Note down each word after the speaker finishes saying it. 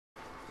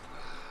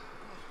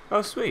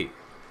Oh, sweet.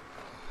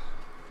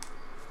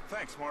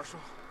 Thanks, Marshal.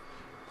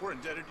 We're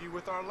indebted to you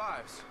with our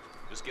lives.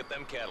 Just get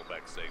them cattle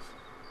back safe.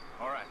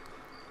 All right.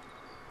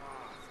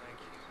 Oh, thank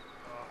you.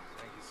 Oh,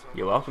 thank you so much.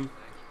 You're welcome.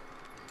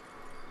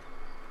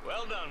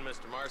 Well done,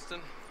 Mr.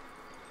 Marston.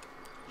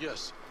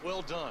 Yes,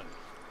 well done.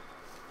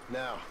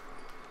 Now,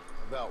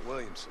 about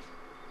Williamson.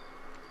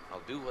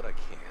 I'll do what I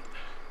can.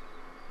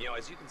 You know,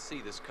 as you can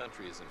see, this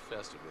country is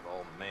infested with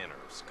all manner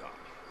of scum.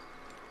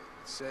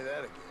 Say that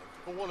again.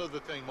 Well, one other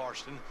thing,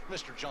 Marston.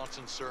 Mr.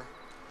 Johnson, sir.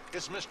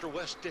 It's Mr.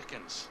 West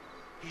Dickens.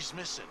 He's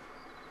missing.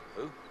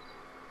 Who?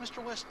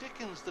 Mr. West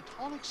Dickens, the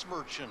tonics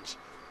merchant.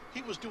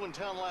 He was due in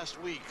town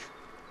last week.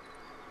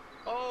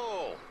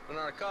 Oh, the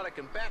narcotic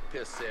and bat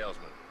piss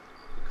salesman.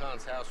 Who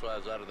cons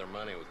housewives out of their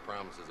money with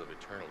promises of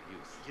eternal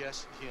youth.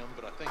 Yes, him,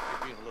 but I think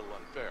you're being a little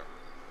unfair.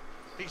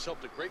 He's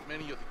helped a great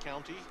many of the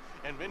county,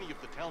 and many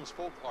of the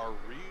townsfolk are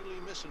really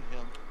missing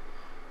him.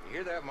 You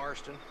hear that,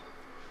 Marston?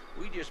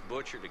 We just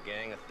butchered a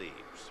gang of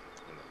thieves,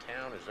 and the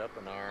town is up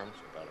in arms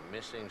about a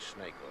missing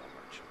snake oil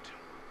merchant.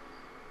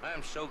 I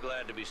am so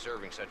glad to be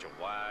serving such a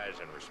wise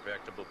and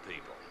respectable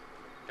people.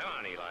 Come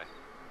on, Eli.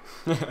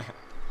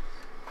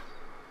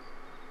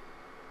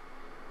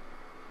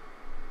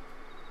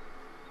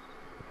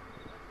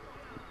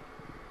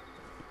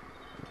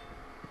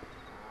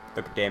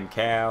 Look at them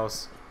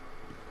cows.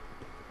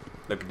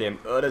 Look at them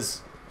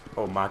udders.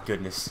 Oh my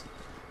goodness.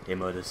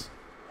 Them udders.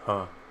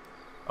 Huh.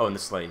 Oh, and the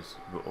slaves.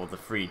 Or the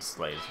freed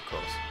slaves, of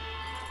course.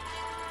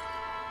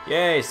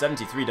 Yay,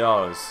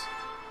 $73.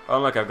 Oh,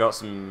 look, I've got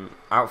some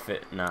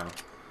outfit now.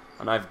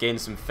 And I've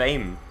gained some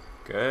fame.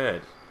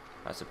 Good,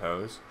 I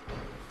suppose.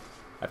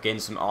 I've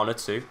gained some honor,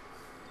 too.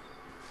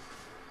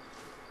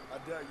 I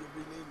doubt you'll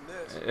be needing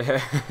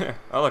this.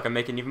 Oh, look, I'm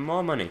making even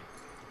more money.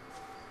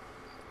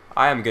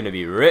 I am gonna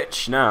be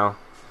rich now.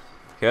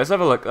 Okay, let's have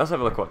a look. Let's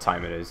have a look what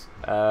time it is.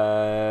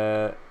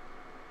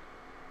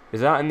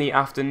 Is that in the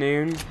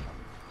afternoon?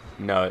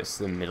 No, it's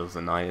the middle of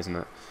the night, isn't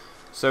it?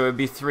 So it'd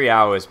be 3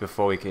 hours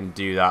before we can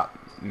do that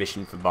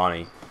mission for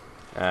Bonnie.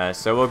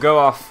 So we'll go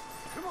off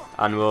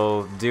and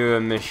we'll do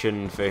a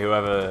mission for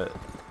whoever.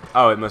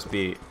 Oh, it must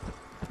be.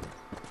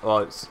 Well,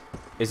 it's.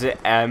 Is it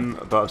M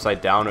but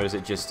upside down, or is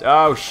it just?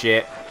 Oh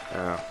shit!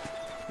 Oh.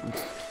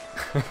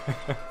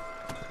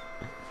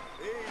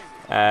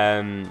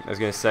 I was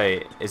gonna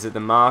say, is it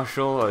the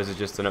Marshall or is it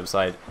just an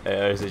upside?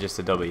 Or is it just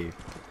a W?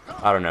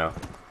 I don't know.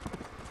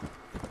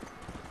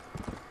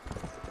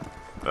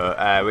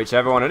 But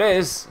whichever one it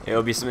is,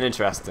 it'll be something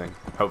interesting,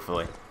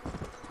 hopefully.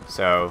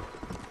 So,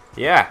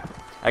 yeah.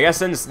 I guess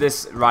since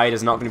this ride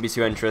is not going to be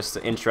too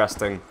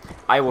interesting,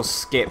 I will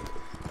skip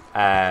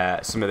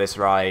some of this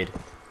ride,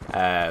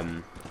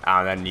 and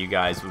then you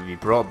guys will be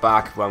brought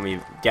back when we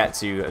get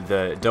to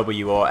the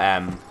W or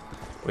M,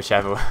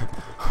 whichever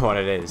one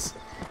it is.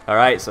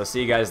 Alright, so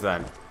see you guys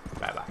then.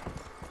 Bye bye.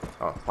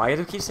 Oh, why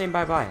do I keep saying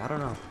bye bye? I don't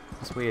know.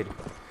 That's weird.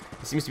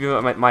 It seems to be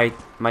my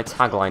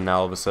tagline now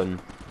all of a sudden.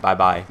 Bye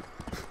bye.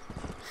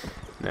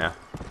 Yeah.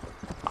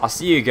 I'll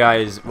see you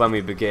guys when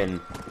we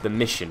begin the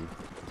mission.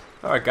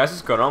 Alright guys,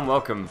 what's going on?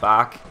 Welcome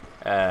back.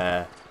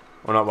 Well,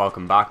 not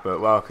welcome back,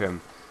 but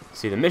welcome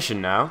to the mission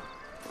now.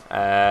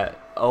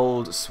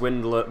 Old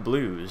Schindler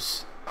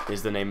Blues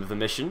is the name of the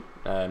mission.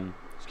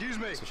 Excuse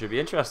me. So it should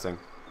be interesting.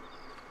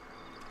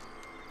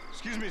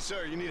 Excuse me,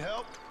 sir. You need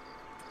help?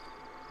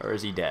 Or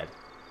is he dead?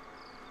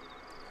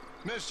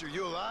 Mister,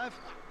 you alive?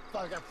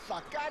 Fuck.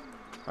 God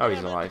Oh, he's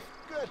damn it. alive.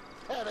 Good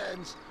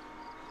heavens.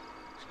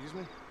 Excuse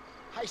me?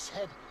 I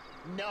said,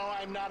 no,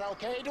 I'm not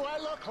okay. Do I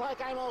look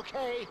like I'm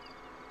okay?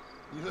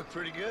 You look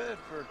pretty good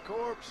for a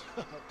corpse.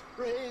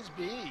 Praise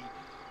be.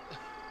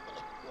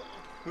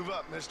 Move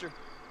up, mister.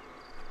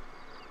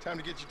 Time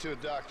to get you to a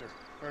doctor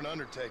or an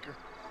undertaker.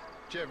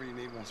 Whichever you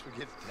need once we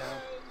get to town.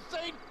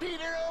 St.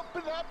 Peter,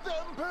 open up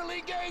them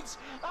pearly gates.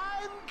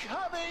 I'm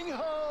coming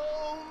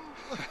home.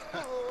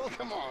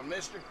 Come on,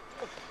 mister.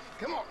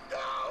 Come on.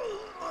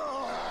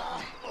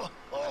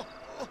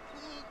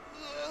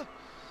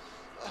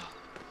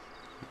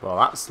 Well,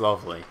 that's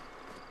lovely.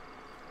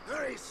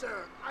 Hurry,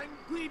 sir. I'm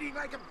bleeding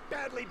like a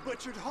badly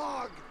butchered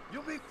hog.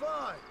 You'll be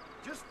fine.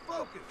 Just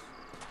focus.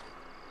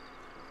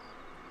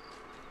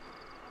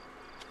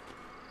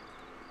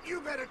 You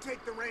better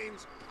take the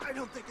reins. I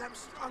don't think I'm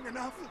strong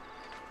enough.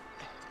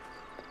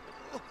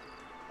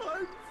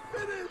 I'm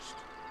finished.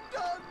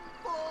 Done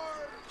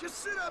for. Just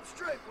sit up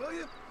straight, will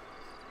you?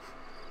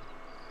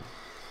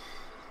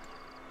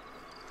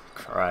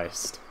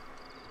 Christ.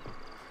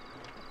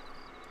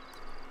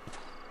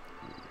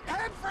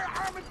 Head for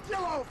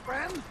Armadillo,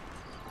 friend.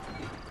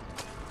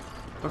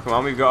 Oh, come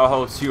on, we've got a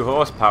whole 2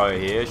 horsepower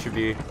here. Should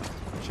be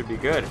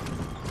good.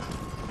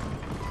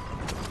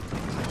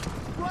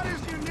 What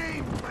is your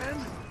name, friend?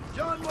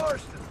 John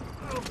Marston.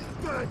 Oh,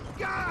 good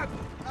God!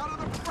 Out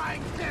of the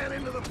frying pan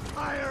into the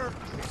fire.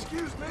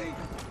 Excuse me.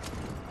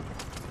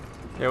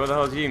 Yeah, what the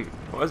hell is he?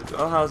 What the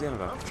hell is he on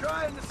about? I'm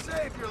trying to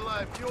save your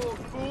life, you old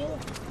fool.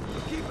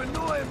 You keep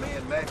annoying me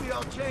and maybe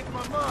I'll change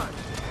my mind.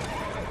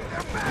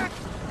 They're back.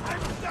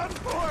 I'm done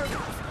for.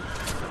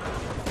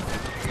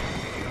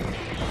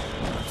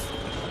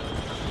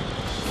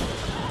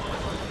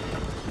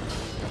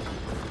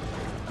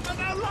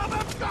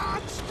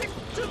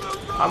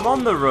 I'm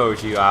on the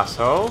road, you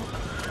asshole.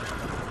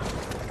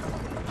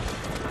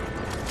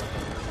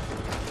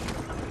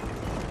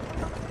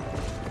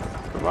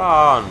 Come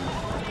on.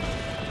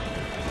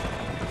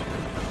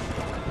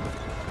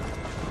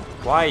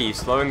 Why are you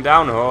slowing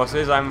down,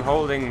 horses? I'm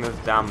holding the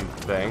damn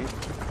thing.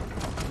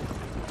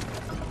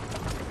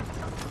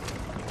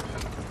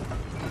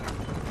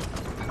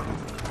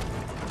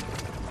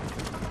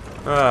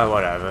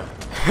 Whatever.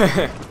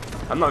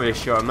 I'm not really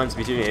sure what I'm meant to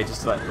be doing here,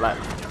 just let...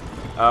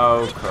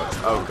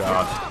 Oh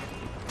god.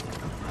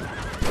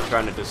 They're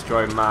trying to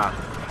destroy my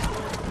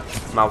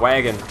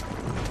wagon.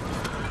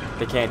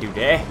 They can't do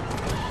that.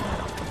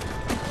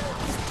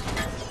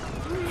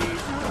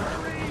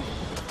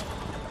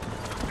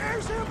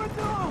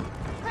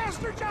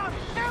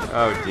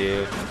 Oh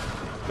dear.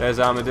 There's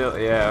Armadillo.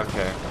 Yeah,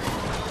 okay.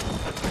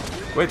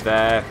 We're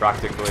there,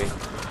 practically.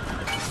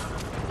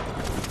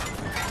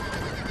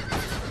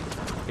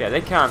 Yeah,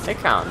 they can't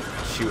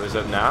shoot us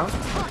up now.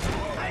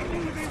 I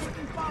knew they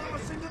wouldn't follow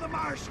us into the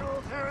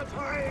Marshall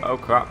territory. Oh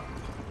crap.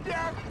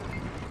 Yeah,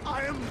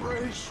 I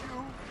embrace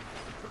you.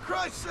 For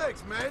Christ's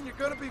sakes, man, you're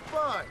gonna be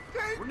fine.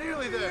 We're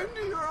nearly there.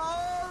 Into your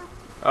arms.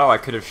 Oh, I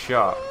could have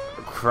shot.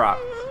 Crap.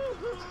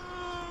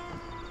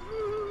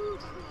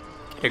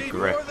 Get a Need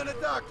grip. more than a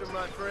doctor,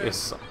 my friend.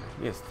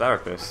 Yes,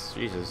 therapist.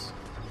 Jesus.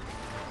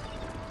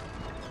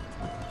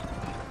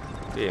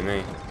 Dear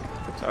me.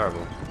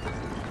 Terrible.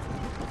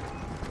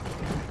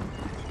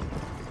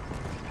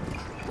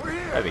 We're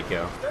here. There we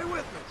go. Stay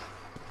with me.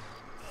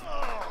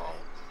 Oh,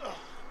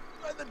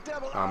 where the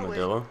devil are we?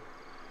 Armadillo.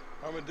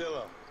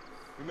 Armadillo,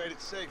 we made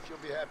it safe. You'll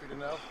be happy to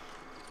know.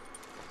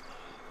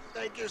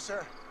 Thank you,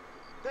 sir.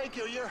 Thank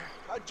you. You're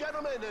a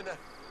gentleman and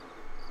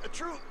a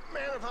true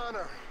man of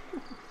honor.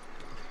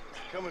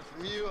 Coming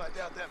from you, I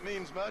doubt that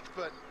means much,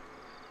 but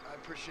I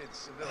appreciate the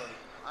civility.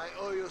 I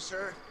owe you,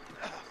 sir.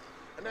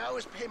 And I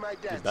always pay my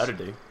debts. You better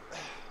do.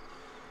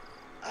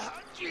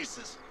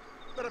 Jesus.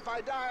 But if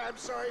I die, I'm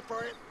sorry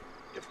for it.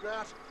 If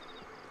not,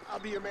 I'll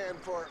be your man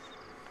for...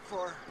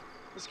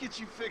 Let's get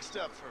you fixed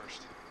up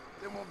first.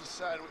 Then we'll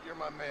decide what you're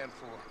my man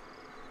for.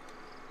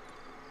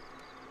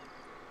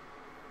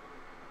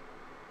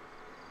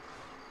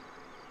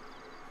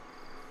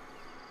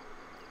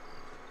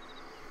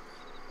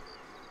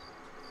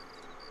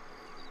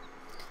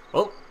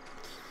 Well,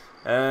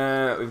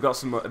 we've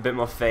got a bit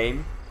more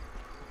fame,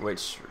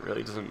 which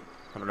really doesn't...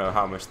 I don't know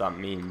how much that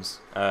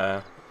means.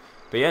 But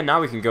yeah, now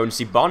we can go and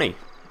see Bonnie.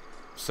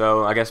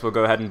 So I guess we'll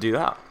go ahead and do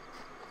that.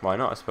 Why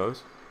not, I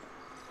suppose.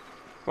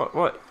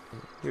 What?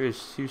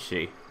 Who's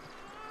she?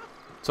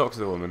 Talk to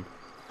the woman.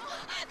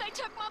 They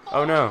took my boy.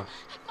 Oh no.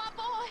 My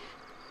boy.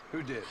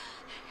 Who did?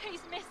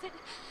 He's missing.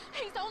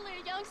 He's only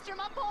a youngster.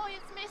 My boy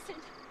is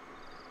missing.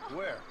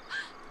 Where?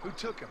 Who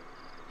took him?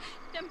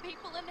 Them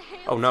people in the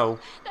hills. Oh no.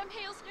 Them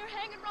hills near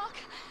Hanging Rock.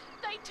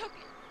 They took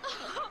it.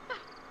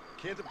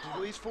 Can't the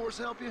police force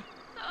help you?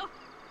 No.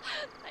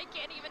 They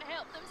can't even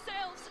help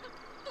themselves.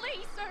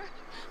 Please, sir.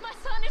 My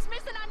son is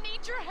missing. I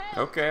need your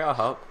help. Okay, I'll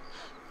help.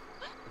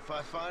 If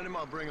I find him,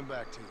 I'll bring him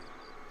back to you.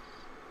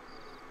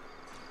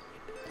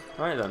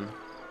 Alright then.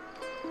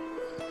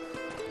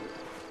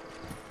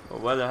 Well,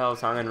 where the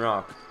hell's Hanging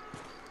Rock?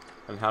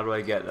 And how do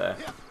I get there?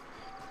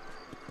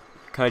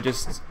 Can I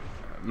just...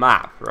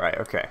 Map, right,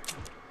 okay.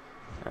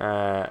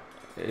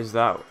 Is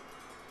that...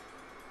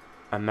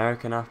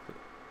 American app?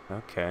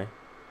 Okay.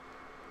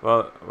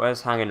 Well,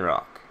 where's Hanging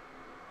Rock?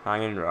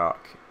 Hanging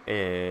Rock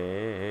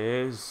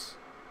is...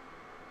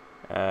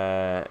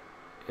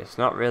 it's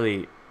not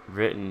really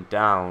written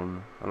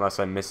down, unless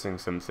I'm missing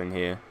something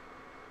here.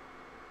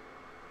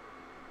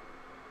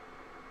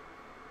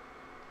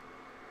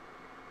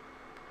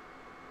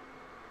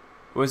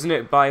 Wasn't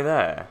it by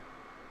there?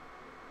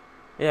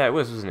 Yeah, it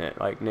was, wasn't it?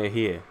 Like near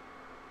here,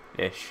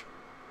 ish.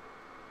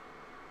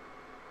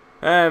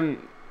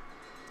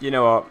 You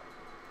know what?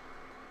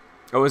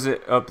 Or was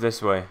it up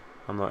this way?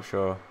 I'm not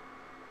sure.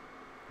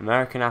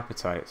 American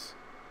Appetites.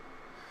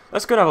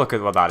 Let's go and have a look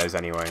at what that is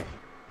anyway.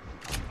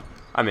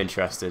 I'm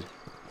interested.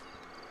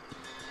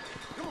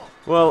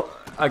 Well,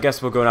 I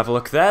guess we'll go and have a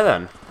look there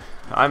then.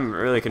 I'm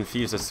really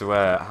confused as to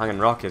where Hanging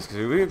Rock is, because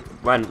we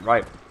went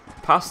right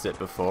past it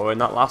before in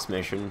that last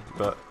mission,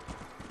 but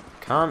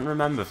can't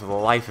remember for the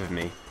life of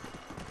me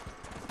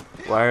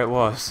where it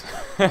was.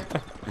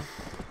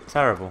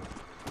 Terrible.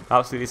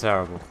 Absolutely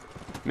terrible.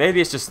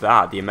 Maybe it's just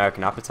that, the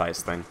American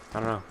Appetites thing. I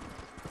don't know.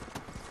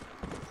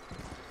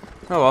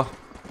 Oh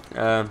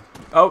well.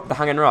 Oh, the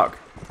Hanging Rock.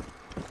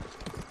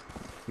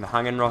 The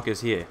Hanging Rock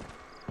is here.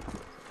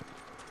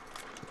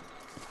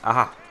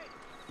 Aha.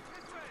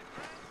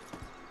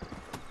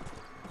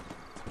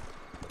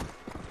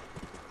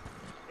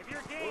 If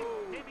you're game,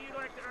 maybe you'd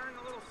like to earn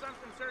a little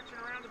something searching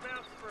around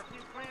about for a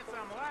few plants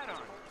I'm light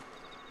on.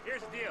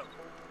 Here's the deal.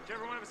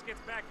 Whichever one of us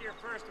gets back here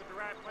first with the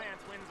right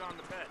plants wins on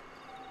the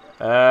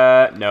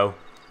bet. No.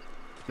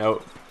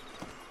 Nope.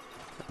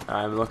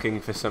 I'm looking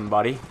for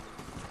somebody.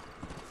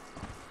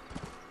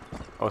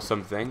 Or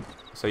something.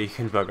 So you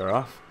can bugger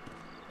off.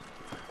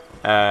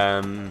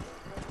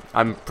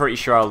 I'm pretty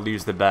sure I'll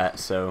lose the bet,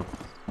 so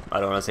I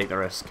don't want to take the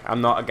risk.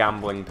 I'm not a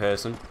gambling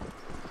person.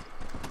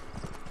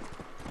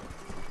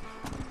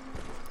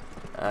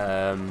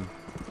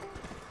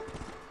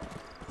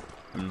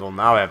 Well,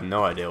 now I have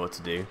no idea what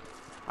to do.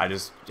 I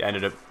just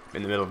ended up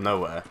in the middle of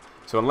nowhere.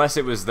 So unless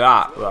it was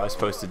that I was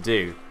supposed to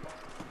do,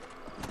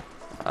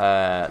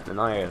 then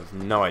I have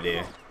no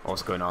idea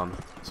what's going on.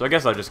 So I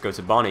guess I'll just go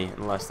to Bonnie,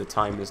 unless the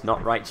time is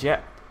not right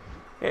yet.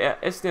 Yeah,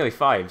 it's nearly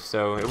 5,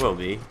 so it will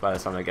be by the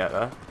time I get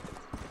there.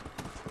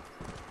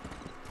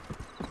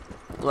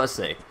 Let's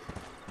see.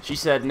 She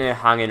said near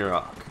Hanging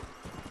Rock.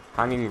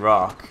 Hanging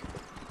Rock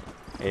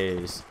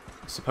is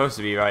supposed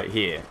to be right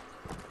here,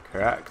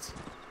 correct?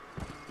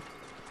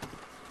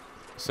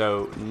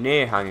 So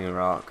near Hanging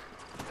Rock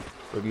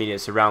would mean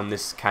it's around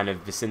this kind of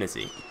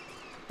vicinity.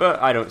 But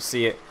I don't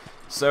see it,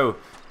 so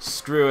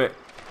screw it.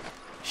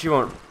 She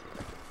won't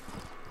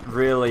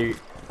really,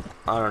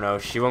 I don't know,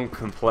 she won't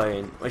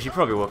complain. Well, she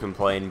probably will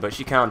complain, but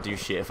she can't do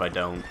shit if I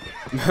don't.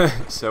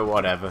 So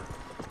whatever.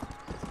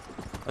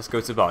 Let's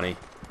go to Bonnie.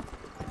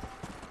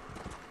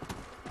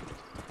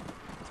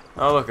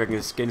 Oh look, I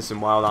can skin some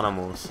wild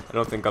animals. I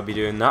don't think I'll be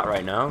doing that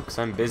right now, because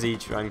I'm busy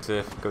trying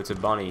to go to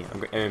Bonnie.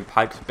 I'm in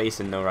Pike's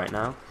Basin though right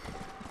now.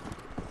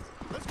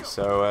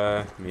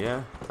 So,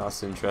 yeah,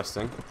 that's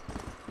interesting.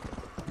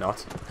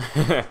 Not.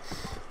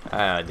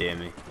 Ah, dear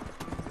me.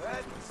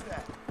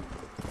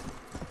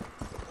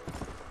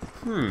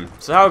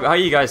 So how are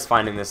you guys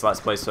finding this Let's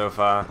Play so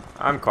far?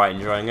 I'm quite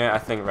enjoying it. I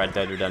think Red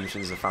Dead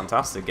Redemption is a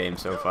fantastic game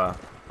so far.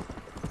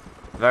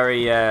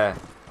 Very,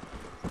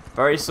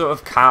 very sort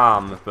of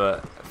calm,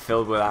 but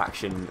filled with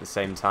action at the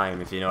same time,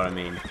 if you know what I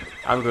mean.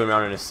 I'm going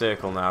around in a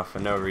circle now for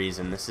no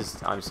reason.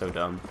 I'm so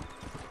dumb.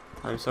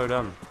 I'm so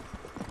dumb.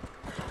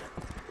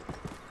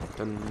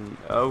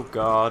 Oh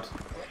god.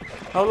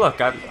 Oh look,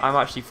 I'm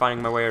actually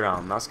finding my way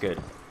around. That's good.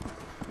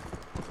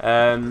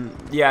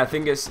 Yeah, I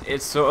think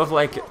it's sort of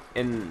like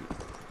in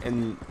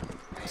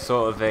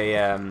sort of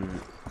a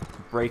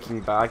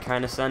Breaking Bad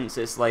kind of sense.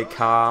 It's like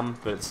calm,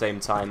 but at the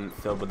same time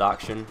filled with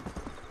action.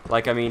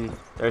 Like, I mean,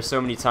 there are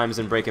so many times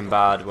in Breaking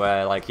Bad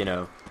where, like, you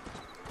know,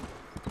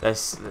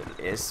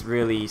 it's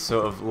really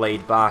sort of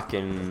laid back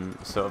and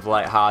sort of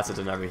light-hearted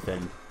and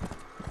everything,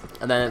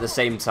 and then at the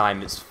same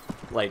time it's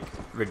like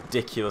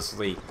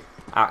ridiculously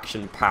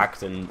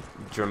action-packed and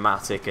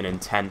dramatic and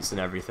intense and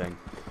everything.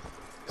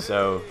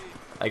 So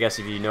I guess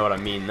if you know what I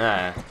mean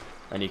there,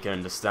 then you can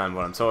understand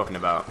what I'm talking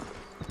about.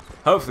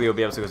 Hopefully you'll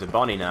be able to go to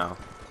Bonnie now,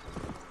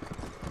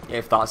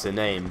 if that's her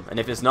name. And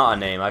if it's not a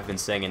name, I've been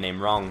saying a name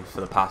wrong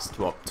for the past,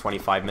 what,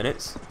 25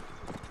 minutes?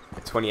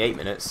 28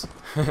 minutes.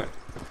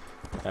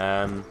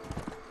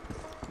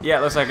 Yeah,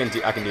 it looks like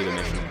I can do the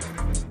mission.